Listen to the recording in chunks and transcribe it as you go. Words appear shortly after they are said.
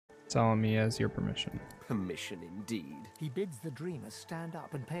Telling me as your permission. Permission indeed. He bids the dreamer stand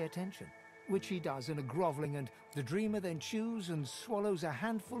up and pay attention, which he does in a groveling, and the dreamer then chews and swallows a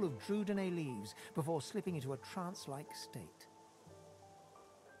handful of Druidine leaves before slipping into a trance-like state.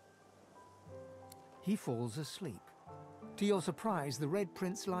 He falls asleep. To your surprise, the Red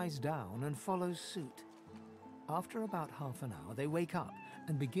Prince lies down and follows suit. After about half an hour, they wake up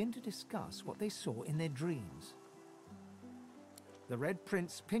and begin to discuss what they saw in their dreams. The Red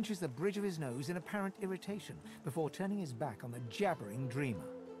Prince pinches the bridge of his nose in apparent irritation before turning his back on the jabbering dreamer.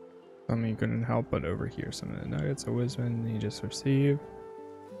 I mean, you couldn't help but overhear some of the nuggets of wisdom you just received.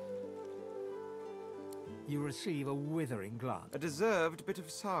 You receive a withering glance. A deserved bit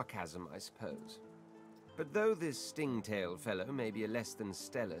of sarcasm, I suppose. But though this sting-tailed fellow may be a less than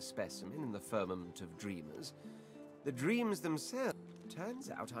stellar specimen in the firmament of dreamers, the dreams themselves... Turns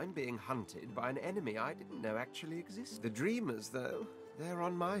out I'm being hunted by an enemy I didn't know actually existed. The dreamers, though, they're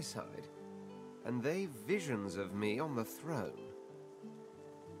on my side. And they've visions of me on the throne.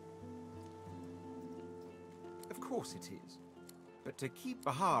 Of course it is. But to keep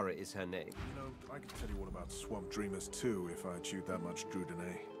Bahara is her name. You know, I could tell you all about swamp dreamers too if I chewed that much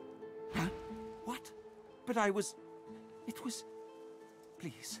Druidine. Huh? What? But I was... It was...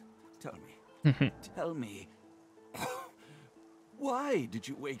 Please, tell me. Tell me. Why did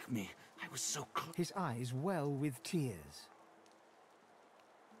you wake me? I was so close. His eyes well with tears.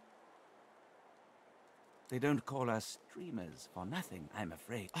 They don't call us dreamers for nothing, I'm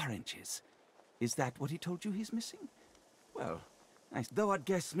afraid. Oranges. Is that what he told you he's missing? Well, nice. Though I'd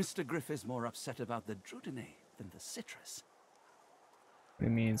guess Mr. Griff is more upset about the Druidine than the citrus. It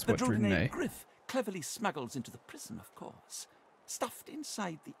means The what Druidine Druidine? Griff cleverly smuggles into the prison, of course. Stuffed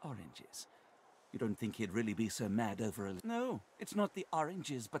inside the oranges. You don't think he'd really be so mad over a... No, it's not the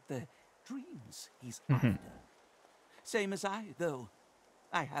oranges, but the dreams he's after. Same as I, though.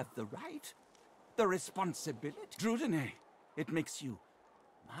 I have the right, the responsibility. Druidine, it makes you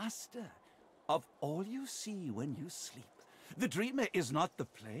master of all you see when you sleep. The dreamer is not the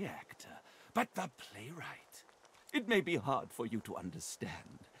play actor, but the playwright. It may be hard for you to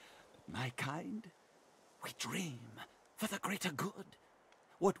understand, but my kind, we dream for the greater good.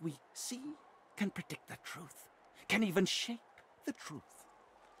 What we see can predict the truth, can even shape the truth.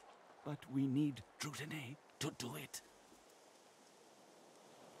 But we need Druidine to do it.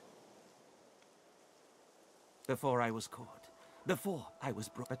 Before I was caught, before I was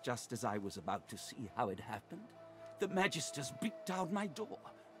brought, but just as I was about to see how it happened, the Magisters beat down my door.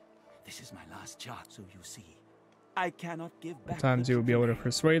 This is my last chance, so you see, I cannot give back. Sometimes you will be able to Druidine,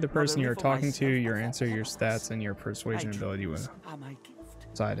 persuade the not person only you're for talking to, myself, your but answer, for your others. stats, and your persuasion My ability will dreams are my gift.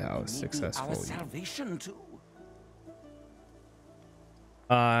 decide how They may be our successful you. salvation too.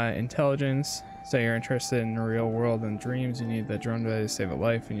 Intelligence. Say you're interested in the real world and dreams. You need the drone to save a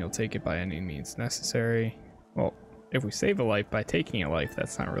life, and you'll take it by any means necessary. Well, if we save a life by taking a life,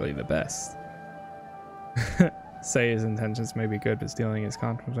 that's not really the best. Say his intentions may be good, but stealing his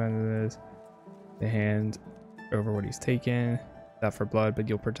confidence. The hand over what he's taken. That for blood, but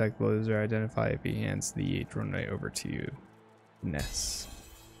you'll protect the loser. Identify if he hands the drone over to you. Ness.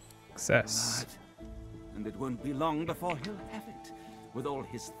 Success. Blood. And it won't be long before he'll have it. With all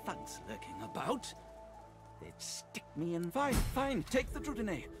his thugs lurking about, they'd stick me in. Fine, fine, take the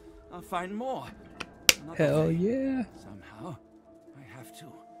Druidine. I'll find more. Another Hell way. yeah. Somehow, I have to.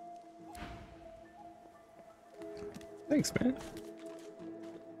 Thanks, man.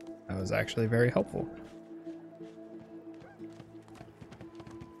 That was actually very helpful.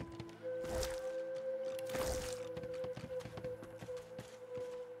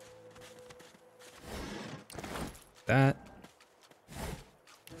 That.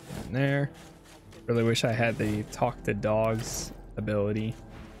 And there. Really wish I had the talk to dogs ability.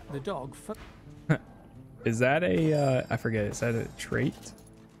 The dog... Is that a, I forget, is that a trait?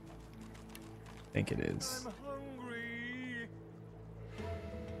 I think it is. I'm hungry.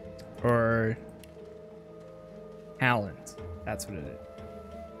 Or talent. That's what it is.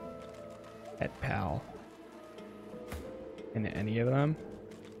 Pet pal. In any of them?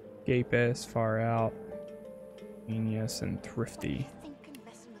 Gapus, Far Out, Genius, and Thrifty.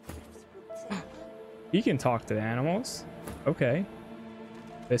 He can talk to the animals. Okay.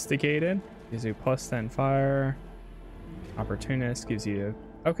 Sophisticated. Gives you plus 10 fire. Opportunist gives you...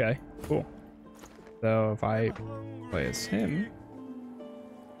 Okay, cool. So if I play as him...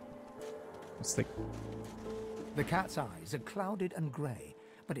 What's the... The cat's eyes are clouded and grey,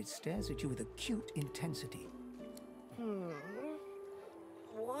 but it stares at you with acute intensity.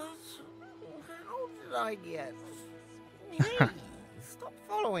 What? How did I get... Hey, stop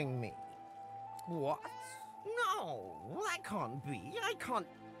following me. What? No, that can't be. I can't...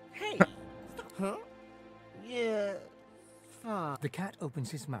 Hey, stop. Huh? Yeah, fine. The cat opens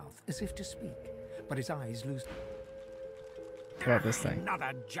his mouth as if to speak, but his eyes lose. What about this thing?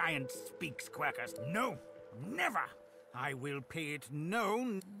 Another giant speaks, Quackers. No, never. I will pay it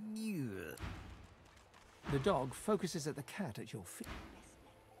no. The dog focuses at the cat at your feet.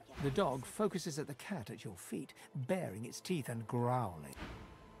 The dog focuses at the cat at your feet, baring its teeth and growling.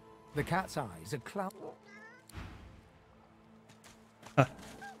 The cat's eyes are cloud.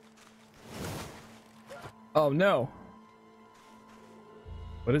 Oh no.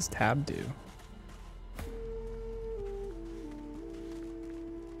 What does tab do?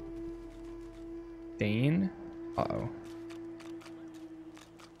 Dane? Uh-oh.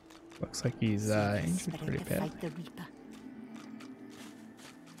 Looks like he's injured pretty bad.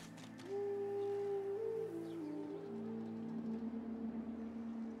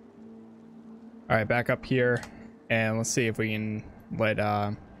 Alright, back up here, and let's see if we can let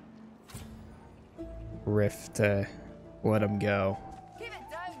Riff to let him go. Keep it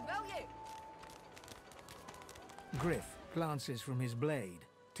down, will you? Griff glances from his blade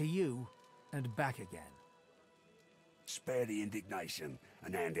to you and back again. Spare the indignation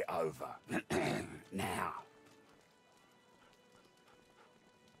and hand it over. Now.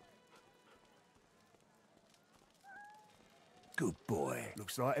 Good boy.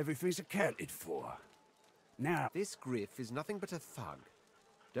 Looks like everything's accounted for. Now. This Griff is nothing but a thug.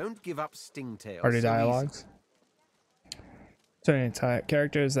 Don't give up Stingtail. Party so dialogues. Certain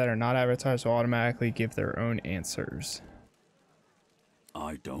characters that are not avatars will automatically give their own answers.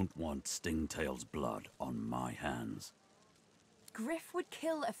 I don't want Stingtail's blood on my hands. Griff would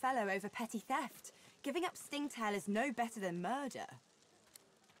kill a fellow over petty theft. Giving up Stingtail is no better than murder.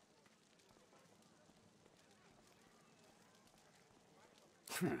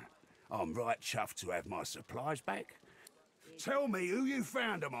 I'm right chuffed to have my supplies back. Tell me who you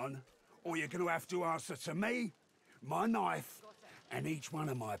found them on, or you're going to have to answer to me, my knife, and each one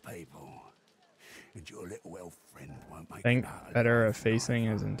of my people. And your little elf friend won't make Think it out better alive of facing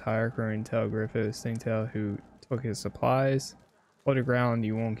his entire crew and tell Griff it was Stingtail who took his supplies. Hold the ground,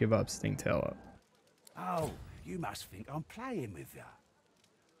 you won't give up Stingtail up. Oh, you must think I'm playing with you.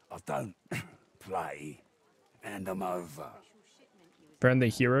 I don't play. Hand them over. Friend the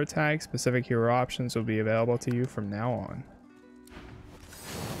hero tag. Specific hero options will be available to you from now on.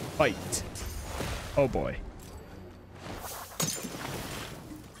 Fight. Oh boy.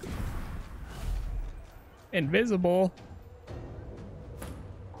 Invisible.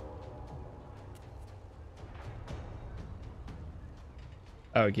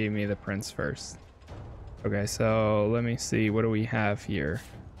 Oh, it gave me the prince first. Okay, so let me see. What do we have here?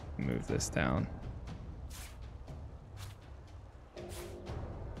 Move this down.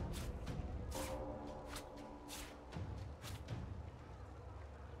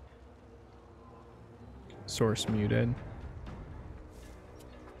 Source muted.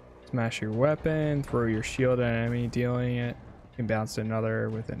 Smash your weapon, throw your shield at an enemy dealing it. You can bounce to another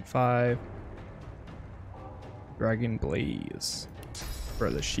within 5. Dragon Blaze for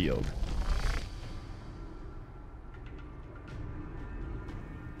the shield.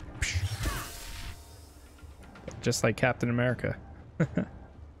 Just like Captain America.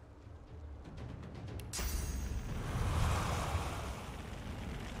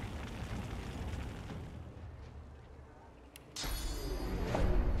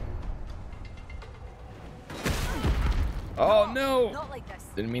 Oh no! Not like this.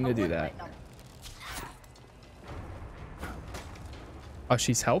 Didn't mean to do that. Oh,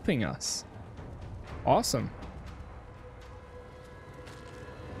 she's helping us. Awesome.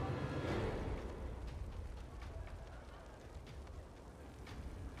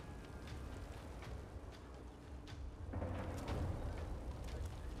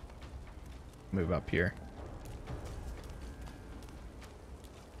 Move up here.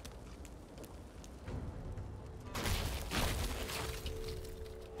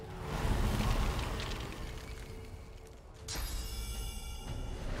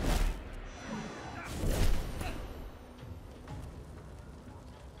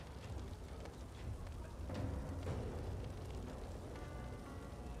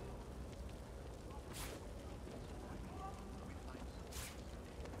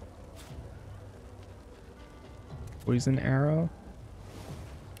 Poison arrow.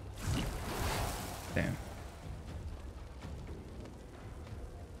 Damn.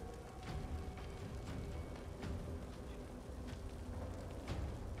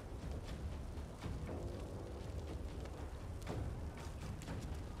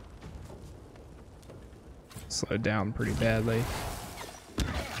 Slowed down pretty badly.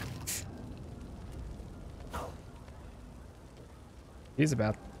 He's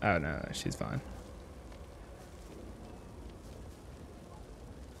about Oh, no, she's fine.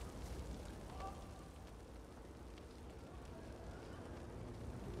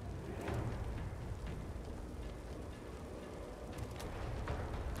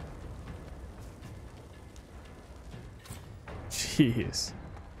 Jeez.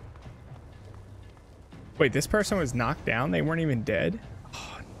 Wait, this person was knocked down? They weren't even dead?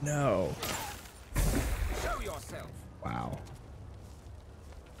 Oh, no. Show yourself. Wow.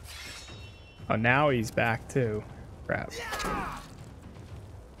 Oh, now he's back too. Crap.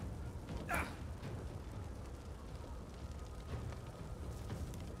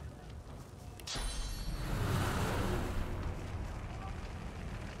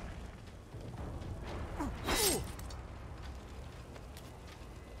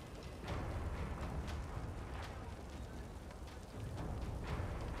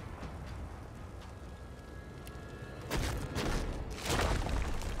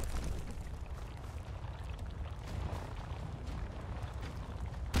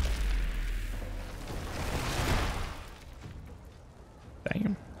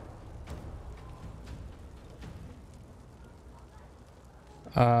 Damn.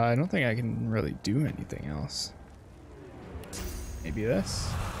 I don't think I can really do anything else. Maybe this?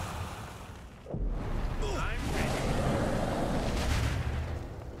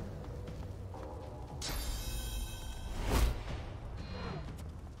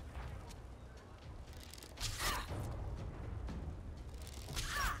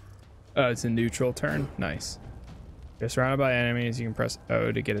 Oh, it's a neutral turn? Nice. You're surrounded by enemies. You can press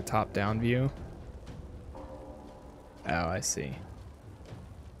O to get a top-down view. Oh, I see.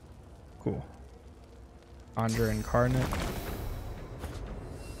 Cool. Conjure Incarnate.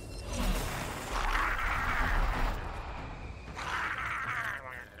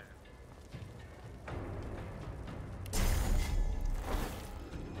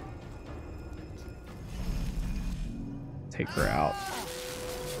 Take her out.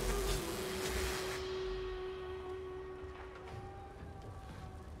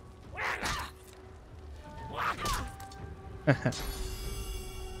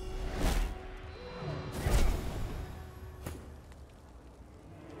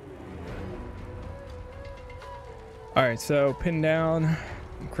 All right, so pin down,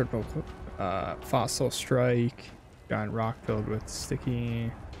 critical fossil strike, giant rock filled with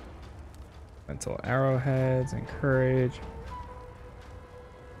sticky mental arrowheads, encourage.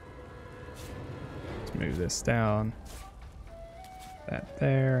 Let's move this down. That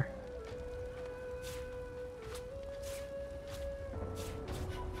there.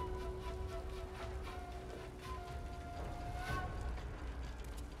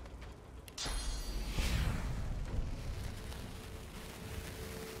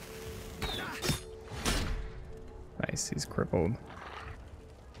 Nice, he's crippled.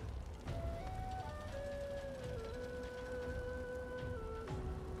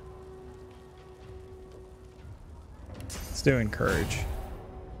 Let's do encourage.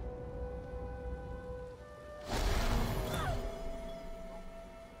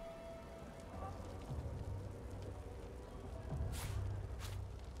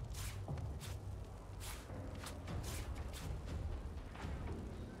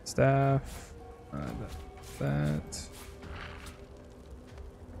 Staff. That.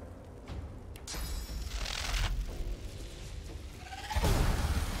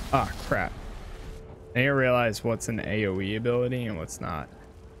 Ah, crap. I need to realize what's an AoE ability and what's not.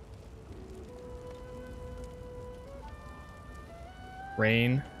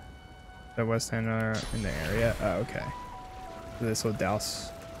 Rain. The west hand in the area. Oh, okay. So this will douse.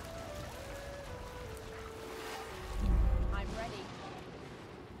 I'm ready.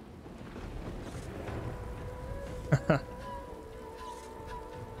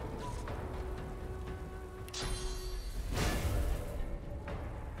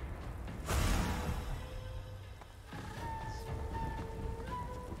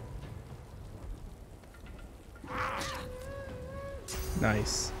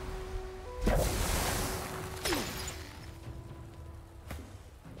 Nice.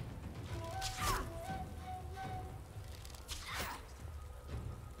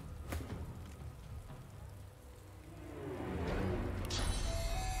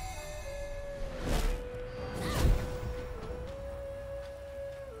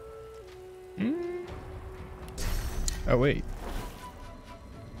 Oh, wait.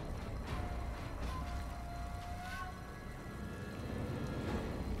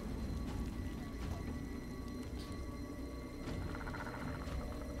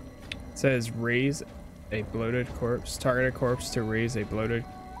 It says raise a bloated corpse. Target a corpse to raise a bloated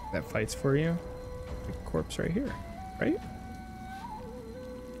that fights for you. The corpse right here, right?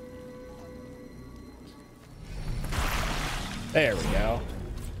 There we go.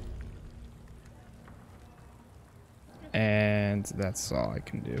 And that's all I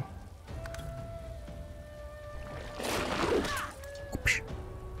can do.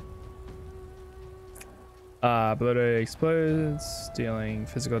 Bloated explodes, dealing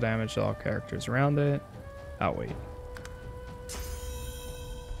physical damage to all characters around it. Oh, wait.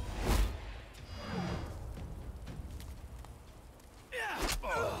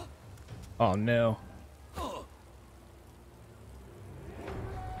 Oh, no.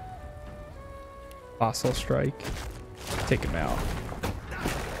 Fossil strike. Take him out.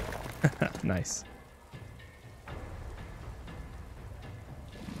 Nice.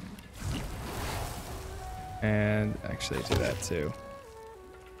 And actually do that too.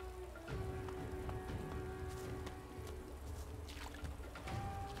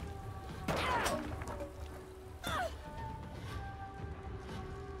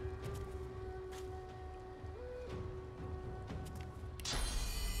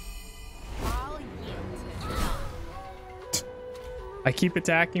 I keep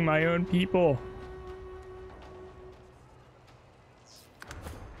attacking my own people.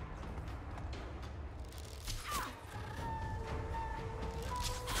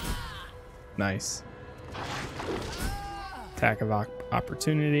 Nice. Attack of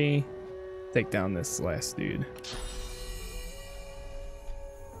opportunity. Take down this last dude.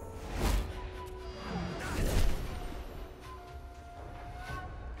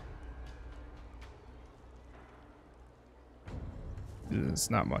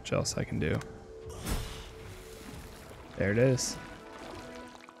 There's not much else I can do. There it is.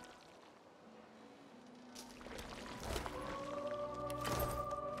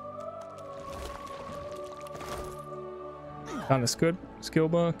 Found a skill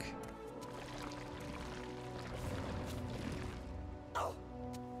book.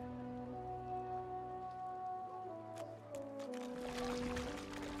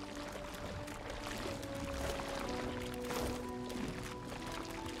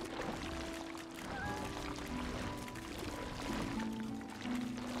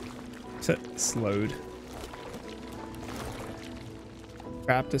 Slowed.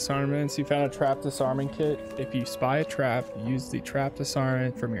 Trap disarmaments. You found a trap disarming kit. If you spy a trap, use the trap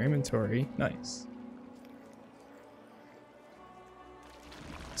disarmament from your inventory. Nice.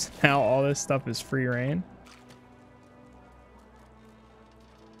 So now all this stuff is free reign.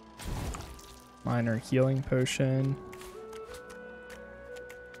 Minor healing potion.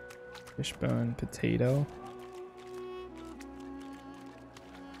 Fishbone potato.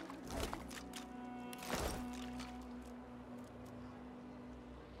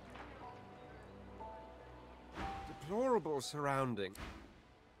 Deplorable surrounding.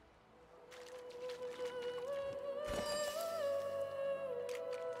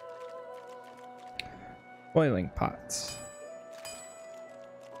 Boiling pots.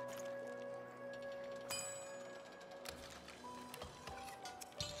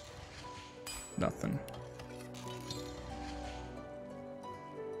 Nothing.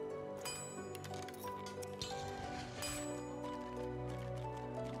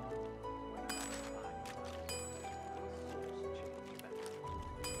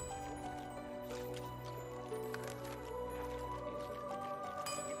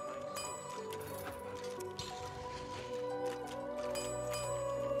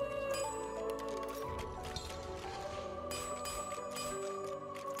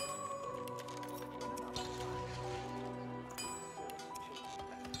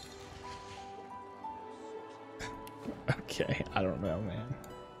 Okay, I don't know, man.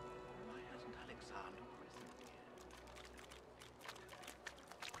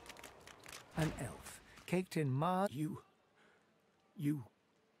 An elf, caked in mud. You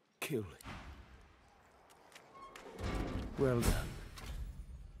kill. Well done.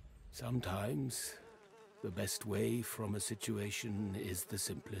 Sometimes the best way from a situation is the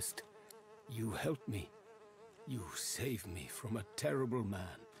simplest. You helped me. You saved me from a terrible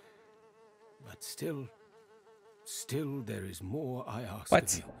man. But still there is more I ask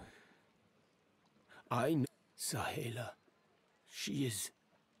of you. I know Sahela. She is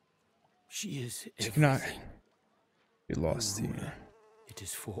everything. Not be lost here. It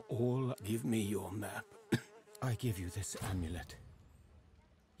is for all. Give me your map. I give you this amulet.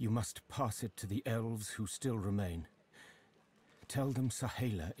 You must pass it to the elves who still remain. Tell them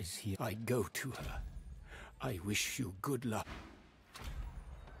Sahela is here. I go to her. I wish you good luck.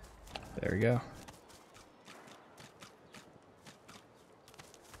 There we go.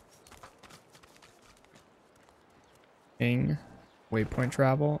 Waypoint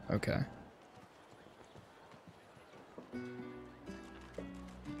travel. Okay.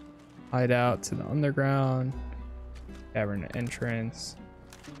 Hide out to the underground. Cavern entrance.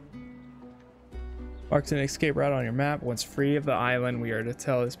 Marks an escape route on your map. Once free of the island, we are to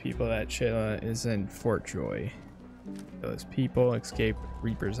tell his people that Shayla is in Fort Joy. Kill his people, escape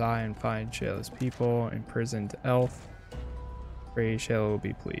Reaper's Eye, and find Shayla's people. Imprisoned elf. Pray Shayla will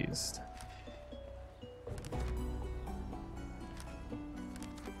be pleased.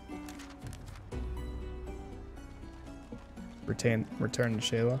 Return to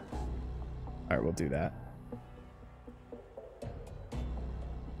Shayla. Alright, we'll do that.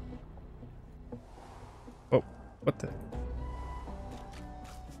 Oh, what the?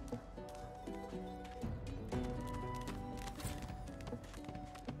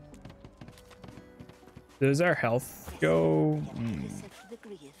 Does our health go?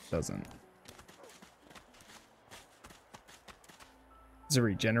 Doesn't. Does it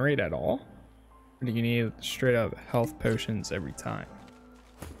regenerate at all? Or do you need straight up health potions every time?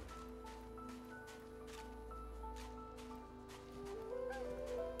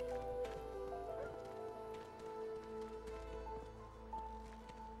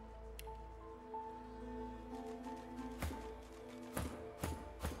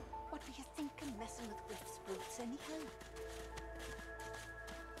 What do you think of messing with Griff's boots anyhow?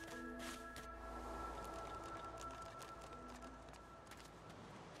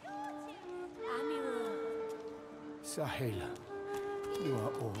 Sahela, you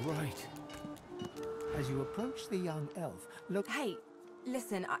are all right. As you approach the young elf, look. Hey,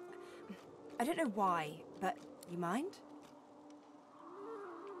 listen, I don't know why, but you mind?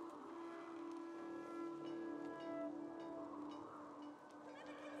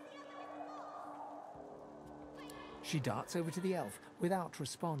 She darts over to the elf without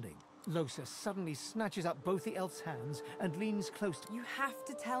responding. Losa suddenly snatches up both the elf's hands and leans close to... You have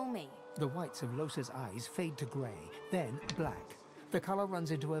to tell me. The whites of Losa's eyes fade to grey, then black. The color runs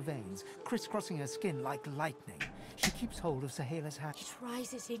into her veins, crisscrossing her skin like lightning. She keeps hold of Sahela's hand. It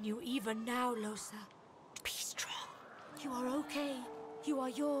rises in you even now, Losa. Be strong. You are okay. You are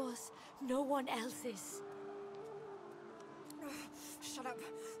yours. No one else's. Shut up.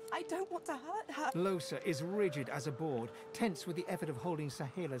 I don't want to hurt her. Losa is rigid as a board, tense with the effort of holding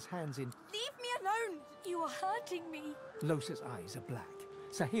Sahela's hands in. Leave me alone. You are hurting me. Losa's eyes are black.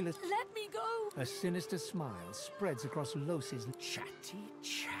 Sahela's... Let me go. A sinister smile spreads across Losa's...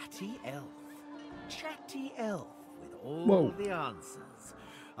 Chatty elf. Chatty elf with all Whoa. the answers.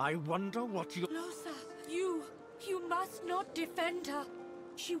 I wonder what you... Losa, you must not defend her.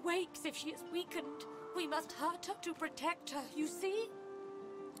 She wakes if she is weakened. We must hurt her to protect her, you see?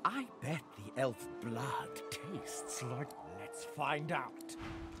 I bet the elf blood tastes like... Let's find out.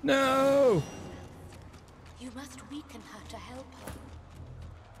 No! You must weaken her to help her.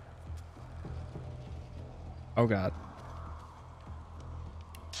 Oh god.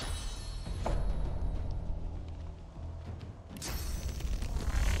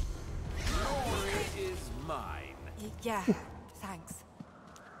 Glory is mine. Yeah, thanks.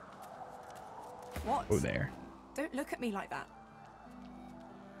 What? Oh, there. Don't look at me like that.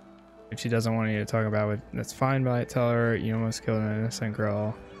 If she doesn't want you to talk about it, that's fine, but tell her you almost killed an innocent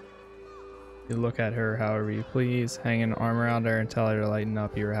girl. You look at her however you please, hang an arm around her and tell her to lighten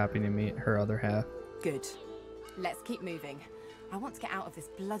up. You were happy to meet her other half. Good. Let's keep moving. I want to get out of this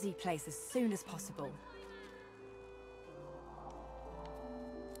bloody place as soon as possible.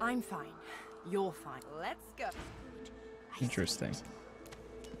 I'm fine. You're fine. Let's go. Interesting.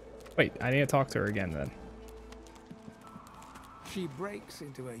 Wait, I need to talk to her again then. She breaks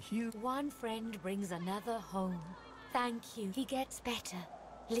into a huge... One friend brings another home. Thank you. He gets better,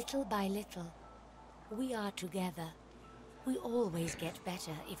 little by little. We are together. We always get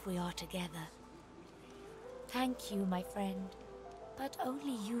better if we are together. Thank you, my friend. But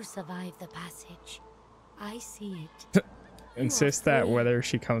only you survive the passage. I see it. Insist that whether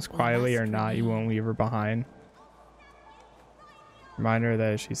she comes quietly or not, you won't leave her behind. Remind her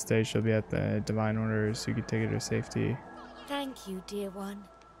that if she stays, she'll be at the Divine Orders, so you can take her to safety. Thank you, dear one.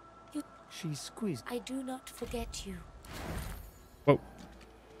 She squeezed. I do not forget you. Whoa.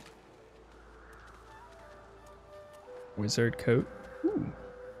 Wizard coat. Ooh.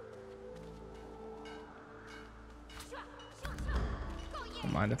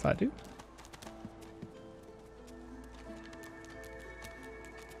 Don't mind if I do.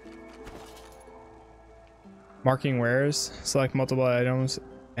 Marking wares. Select multiple items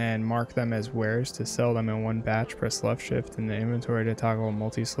and mark them as wares. To sell them in one batch, press left shift in the inventory to toggle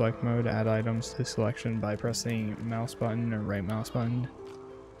multi-select mode. Add items to selection by pressing mouse button or right mouse button.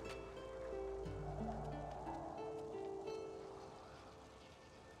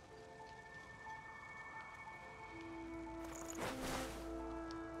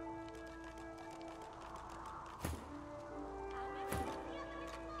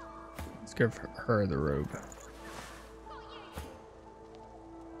 give her the robe.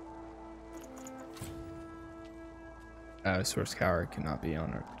 Source coward cannot be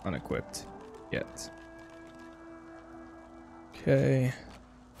unequipped yet. Okay.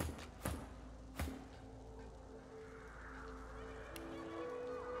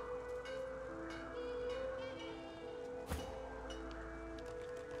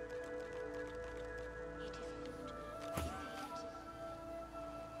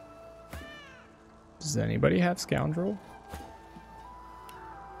 Does anybody have scoundrel?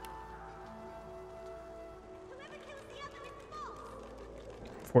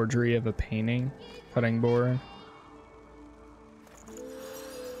 Forgery of a painting, cutting board.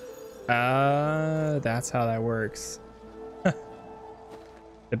 That's how that works.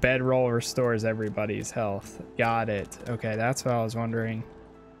 The bedroll restores everybody's health. Got it. Okay, that's what I was wondering.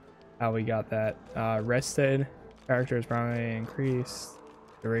 How we got that. Rested. Characters probably increased.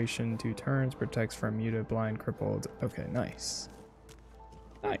 Duration 2 turns. Protects from muted, blind, crippled. Okay, nice.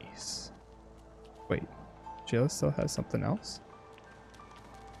 Nice. Wait. Sheila still has something else?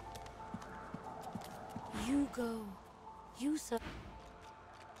 You go. You so.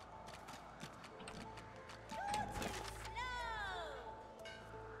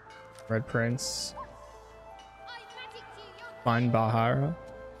 Red Prince. Find Bahara.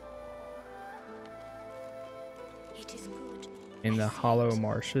 It is good. In the hollow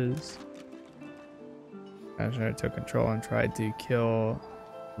marshes. Imagine I took control and tried to kill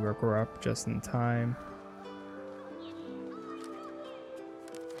Worker up just in time.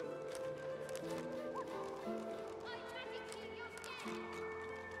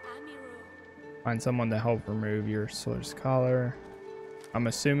 Find someone to help remove your source collar. I'm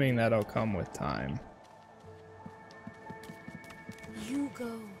assuming that'll come with time. You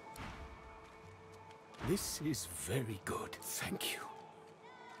go. This is very good, thank you.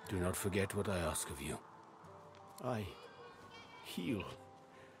 Do not forget what I ask of you. I heal.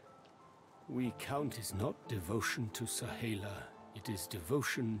 We count is not devotion to Sahela, it is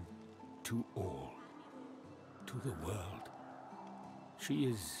devotion to all, to the world. She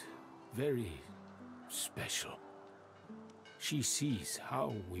is very special. She sees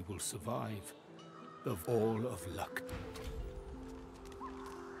how we will survive of all of luck.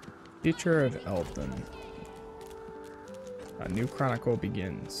 Future of Elden. A new chronicle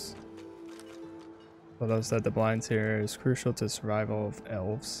begins. For those that the blinds here is crucial to survival of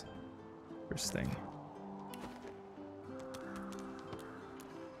elves. Interesting.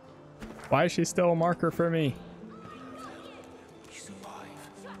 Why is she still a marker for me? We survive,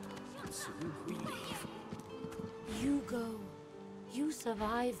 and soon we leave. You go. You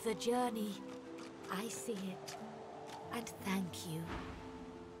survive the journey. I see it. And thank you.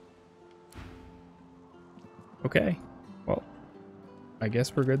 Okay. Well, I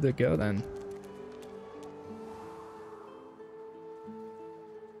guess we're good to go then.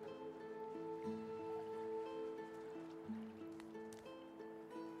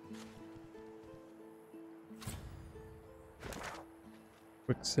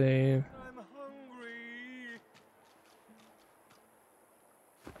 Quick save. I'm hungry.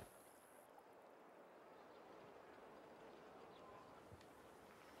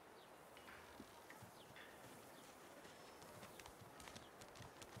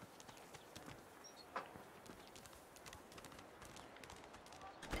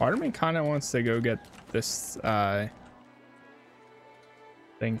 Part of me kind of wants to go get this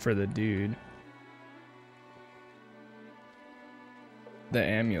thing for the dude. The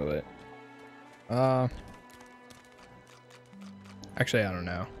amulet. Actually, I don't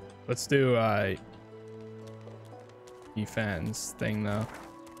know. Let's do Ethan's thing though.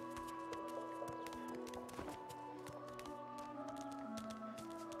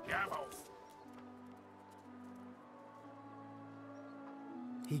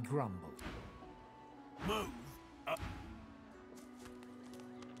 He grumbled. Move.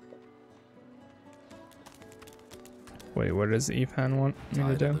 Wait, what does Ethan want me to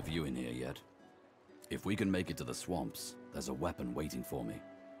Tired do? of the view in here yet? If we can make it to the swamps, there's a weapon waiting for me.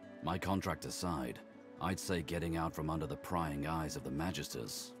 My contract aside, I'd say getting out from under the prying eyes of the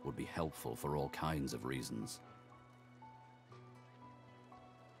Magisters would be helpful for all kinds of reasons.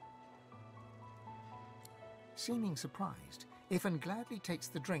 Seeming surprised, Ifan gladly takes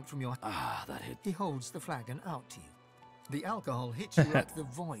the drink from your... Ah, that hit. He holds the flagon out to you. The alcohol hits you like the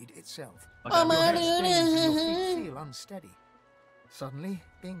void itself. Oh, Your head my spins and your feet goodness. feel unsteady. Suddenly,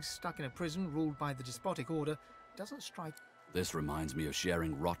 being stuck in a prison ruled by the despotic order doesn't strike... This reminds me of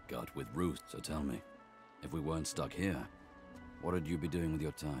sharing Rotgut with Ruth, so tell me, if we weren't stuck here, what would you be doing with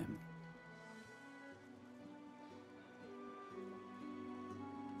your time?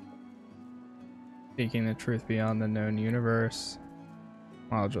 Seeking the truth beyond the known universe.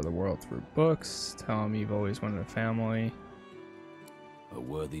 Knowledge of the world through books. Tell him you've always wanted a family. A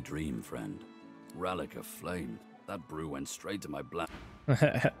worthy dream, friend. Relic of flame. That brew went straight to my blood.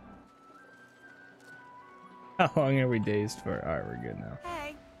 How long are we dazed for? Alright, we're good now.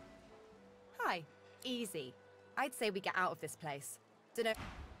 Hey. Hi. Easy. I'd say we get out of this place. Dunno.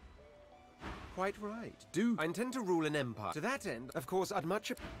 Quite right. I intend to rule an empire. To that end, of course, I'd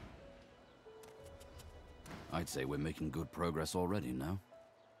much... I'd say we're making good progress already now.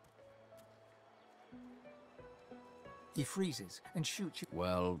 He freezes and shoots you.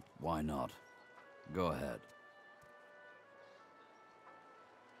 Well, why not? Go ahead.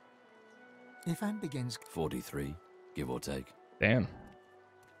 Ifan begins... 43, give or take. Damn.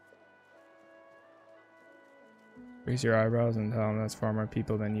 Raise your eyebrows and tell him that's far more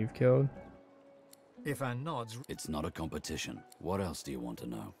people than you've killed. Ifan nods. It's not a competition. What else do you want to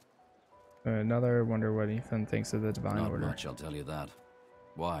know? Another, wonder what Ethan thinks of the Divine Not Order. much, I'll tell you that.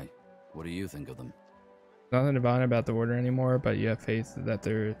 Why? What do you think of them? Nothing divine about the Order anymore, but you have faith that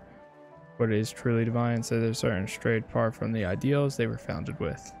they're what is truly divine, so they're certain strayed far from the ideals they were founded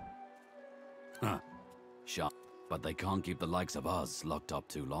with. Huh. Sure. But they can't keep the likes of us locked up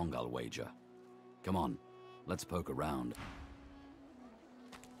too long, I'll wager. Come on, let's poke around.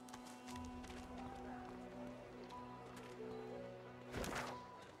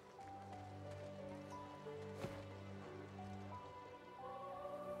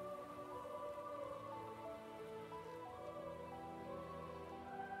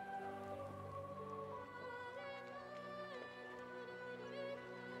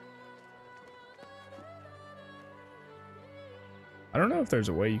 I don't know if there's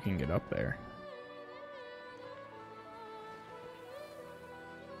a way you can get up there.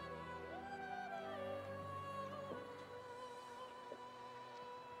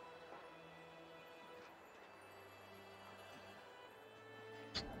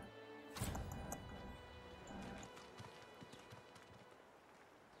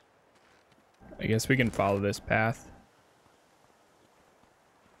 I guess we can follow this path.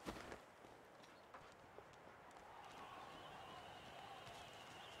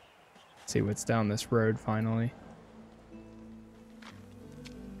 See what's down this road finally.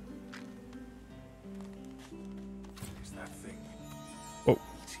 Is that thing? Oh.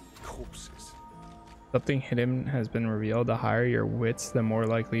 Eating corpses. Something hidden has been revealed. The higher your wits, the more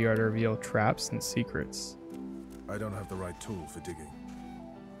likely you are to reveal traps and secrets. I don't have the right tool for digging.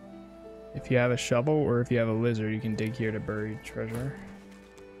 If you have a shovel or if you have a lizard, you can dig here to buried treasure.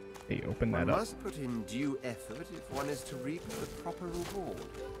 Hey, open that One up. must put in due effort if one is to reap the proper reward.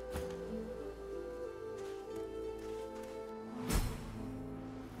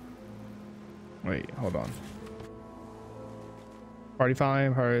 Wait, hold on. Party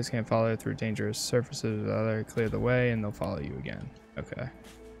following parties can't follow through dangerous surfaces. Other clear the way and they'll follow you again. Okay.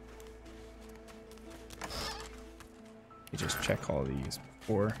 You just check all these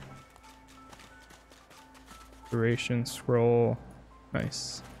before. Duration scroll.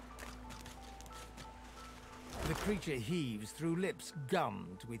 Nice. The creature heaves through lips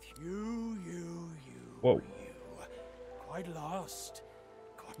gummed with... You. Whoa. You. Quite lost.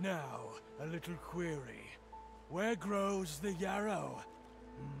 Now, a little query. Where grows the yarrow?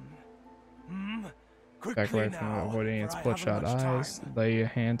 Quickly Back away from now, avoiding its for I bloodshot haven't much eyes. time. Lay a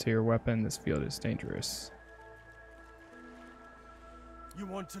hand to your weapon. This field is dangerous. You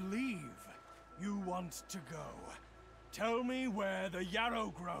want to leave. You want to go. Tell me where the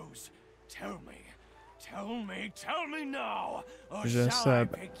yarrow grows. Tell me. Tell me now, or Just shall I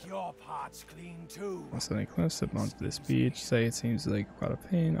pick your parts clean too? Suddenly close up onto this beach. Say it seems like a lot of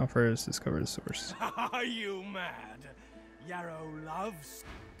pain. Offers discover the source. Are you mad? Yarrow loves.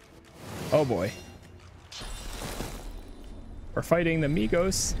 Oh boy. We're fighting the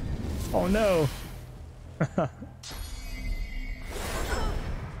Migos. Oh no.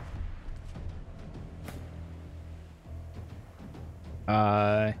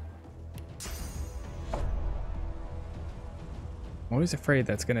 I'm always afraid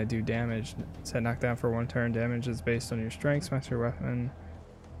that's gonna do damage. Set knockdown for 1 turn. Damage is based on your strength. Smash your weapon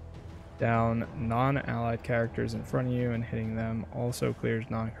down non-allied characters in front of you and hitting them also clears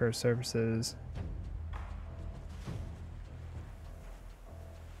non-cursed surfaces.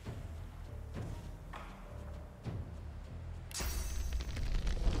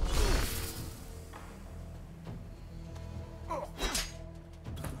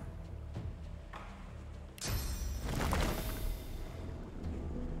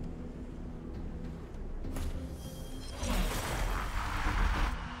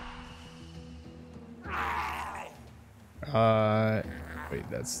 Wait,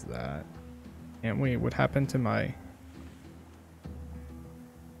 that's that. And wait, what happened to my... I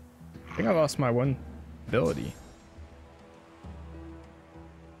think I lost my one ability.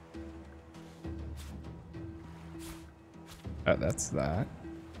 Oh, that's that.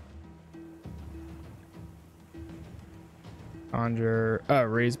 Conjure... Oh,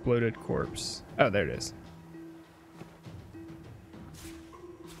 raise bloated corpse. Oh, there it is.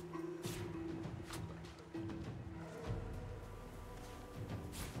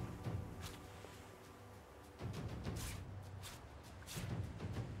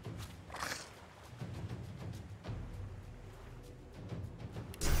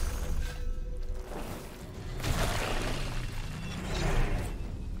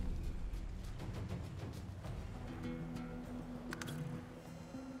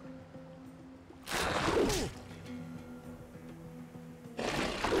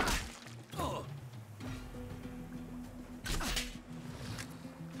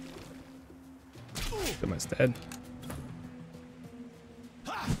 Almost dead.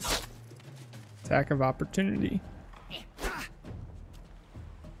 Attack of opportunity.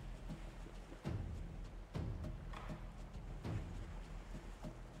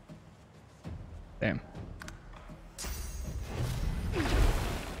 Damn.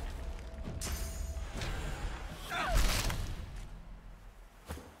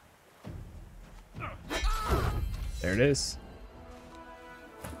 There it is.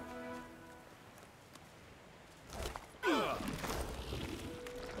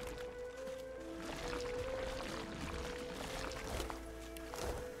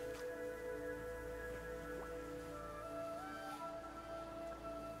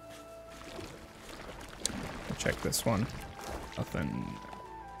 Check this one. Nothing.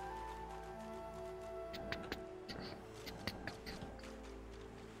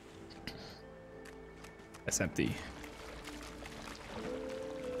 That's empty.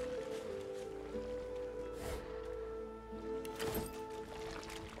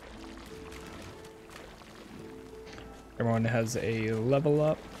 Everyone has a level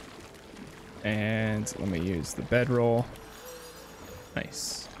up. And let me use the bedroll.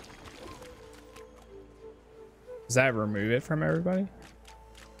 Nice. Does that remove it from everybody?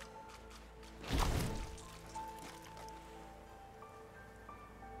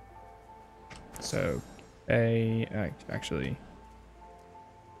 So, actually,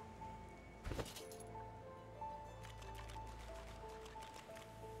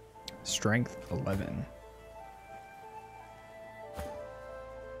 strength 11.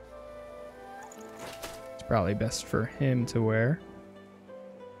 It's probably best for him to wear.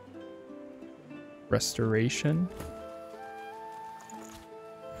 Restoration.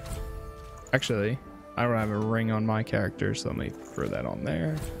 Actually, I don't have a ring on my character, so let me throw that on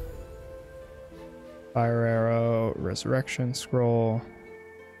there. Fire arrow, resurrection scroll.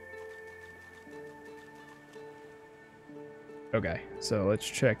 Okay, so let's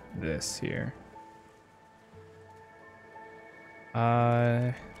check this here.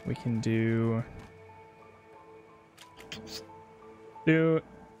 We can do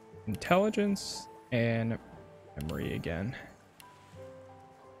intelligence and memory again.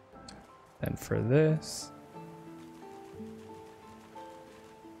 Then for this,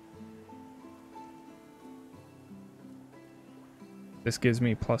 this gives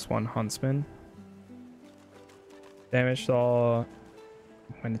me +1 huntsman. Damage to all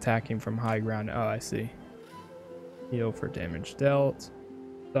when attacking from high ground. Oh, I see. Heal for damage dealt.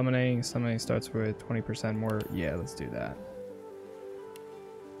 Summoning starts with 20% more. Yeah, let's do that.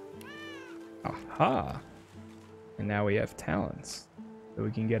 Aha! And now we have talents. So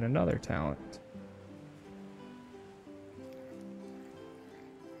we can get another talent.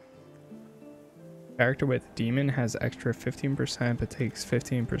 Character with demon has extra 15%, but takes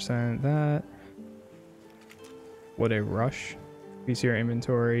 15% of that. What a rush. Increase your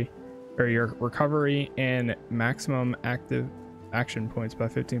inventory or your recovery and maximum active action points by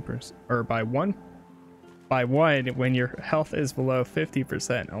 15%, or by one when your health is below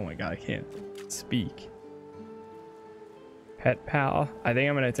 50%. Oh my god, I can't speak. Pet Pal. I think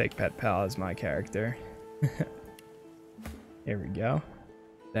I'm gonna take Pet Pal as my character. Here we go.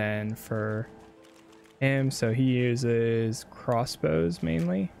 Then for him, so he uses crossbows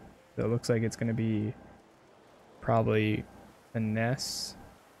mainly. So it looks like it's gonna be probably finesse.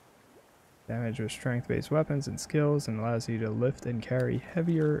 Damage with strength-based weapons and skills, and allows you to lift and carry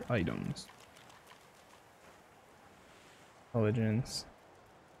heavier items. Intelligence.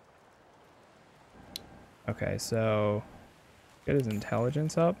 Okay, so get his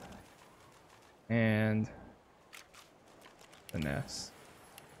intelligence up and finesse.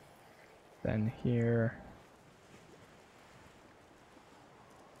 Then here,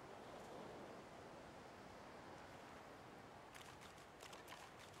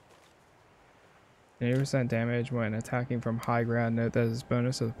 80% damage when attacking from high ground. Note that this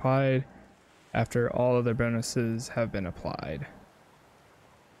bonus is applied after all other bonuses have been applied.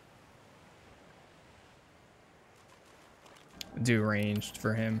 Do ranged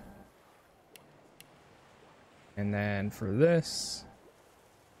for him. And then for this,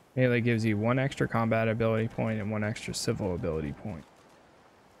 melee gives you 1 extra combat ability point and 1 extra civil ability point.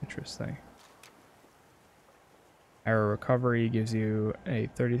 Interesting. Arrow recovery gives you a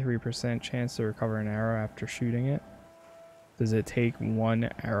 33% chance to recover an arrow after shooting it. Does it take 1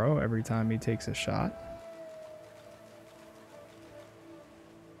 arrow every time he takes a shot?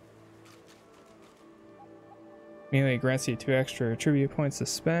 Melee grants you 2 extra attribute points to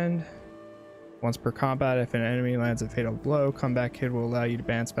spend. Once per combat, if an enemy lands a fatal blow, comeback hit will allow you to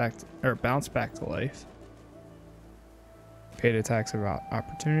bounce back to life. Paid attacks of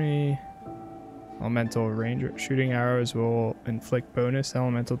opportunity. Elemental range shooting arrows will inflict bonus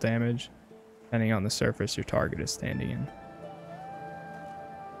elemental damage depending on the surface your target is standing in.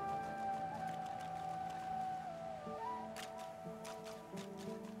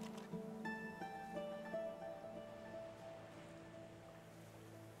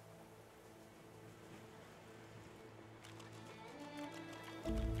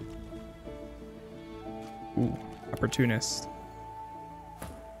 Ooh, opportunist.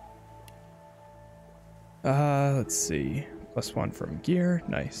 Let's see. +1 from gear.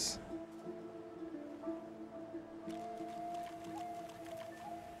 Nice.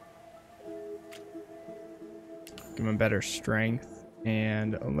 Give him better strength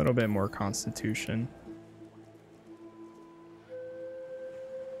and a little bit more constitution.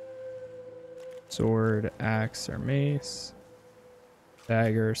 Sword, axe, or mace.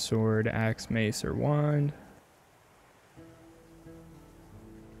 Dagger, sword, axe, mace, or wand.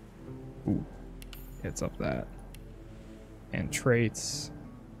 Ooh. Hits up that. And traits.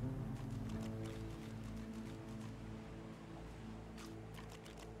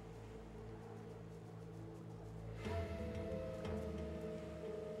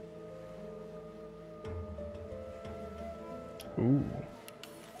 Ooh.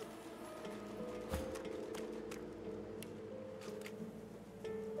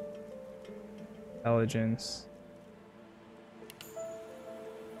 Intelligence.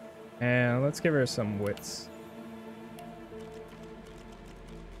 And let's give her some wits.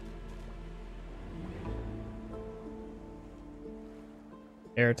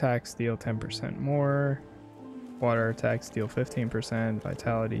 Air attacks deal 10% more. Water attacks deal 15%.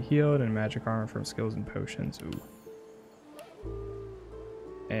 Vitality healed and magic armor from skills and potions. Ooh.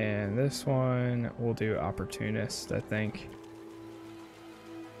 And this one we'll do opportunist, I think.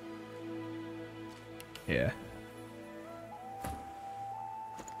 Yeah.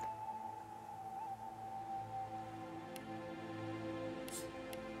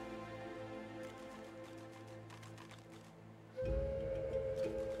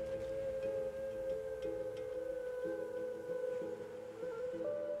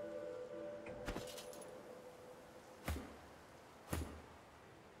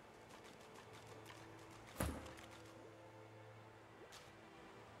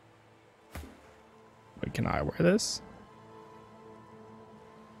 Wait, can I wear this?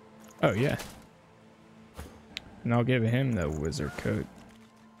 Oh, yeah. And I'll give him the wizard coat.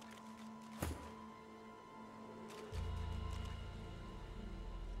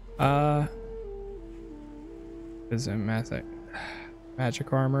 Is it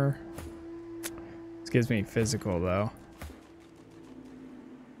magic armor? This gives me physical though.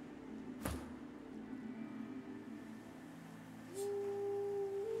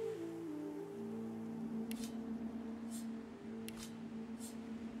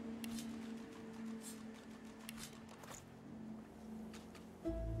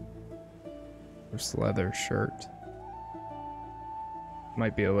 This leather shirt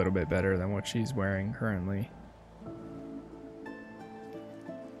might be a little bit better than what she's wearing currently.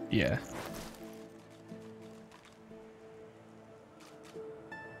 Yeah.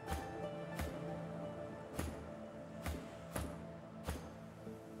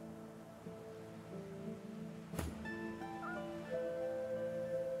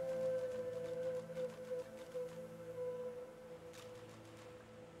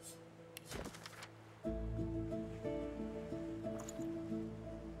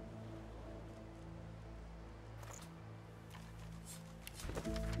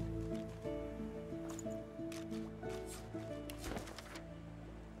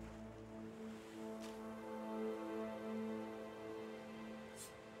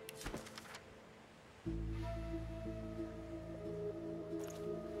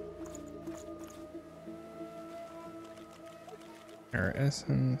 Our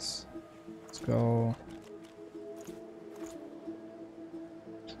essence. Let's skull.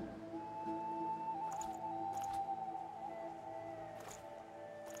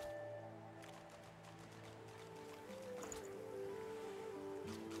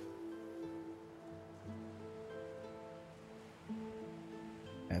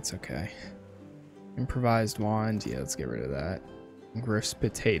 That's okay. Improvised wand. Yeah, let's get rid of that. Griff's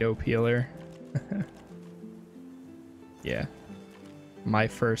potato peeler. Yeah. My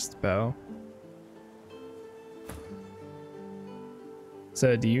first bow.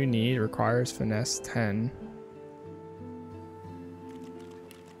 So do you need, requires finesse 10.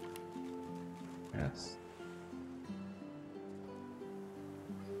 Yes.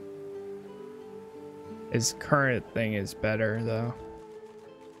 His current thing is better though.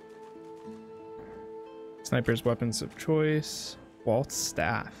 Sniper's weapons of choice. Walt's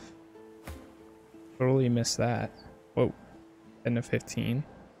staff. Totally missed that. Whoa. And a 15.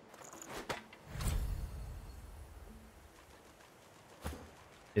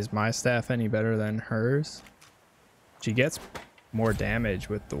 Is my staff any better than hers? She gets more damage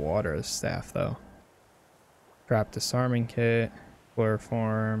with the water staff though. Trap disarming kit.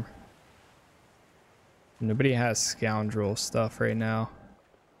 Chloroform. Nobody has scoundrel stuff right now.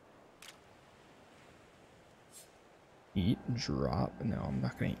 Eat, drop. No, I'm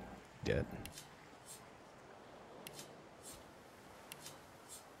not gonna eat it.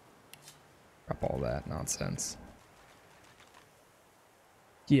 Drop all that nonsense.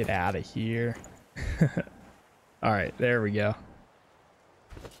 Get out of here. All right, there we go.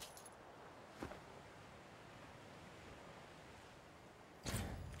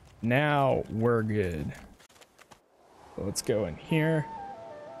 Now we're good. So let's go in here.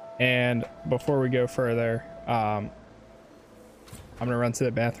 And before we go further, I'm gonna run to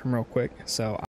the bathroom real quick. So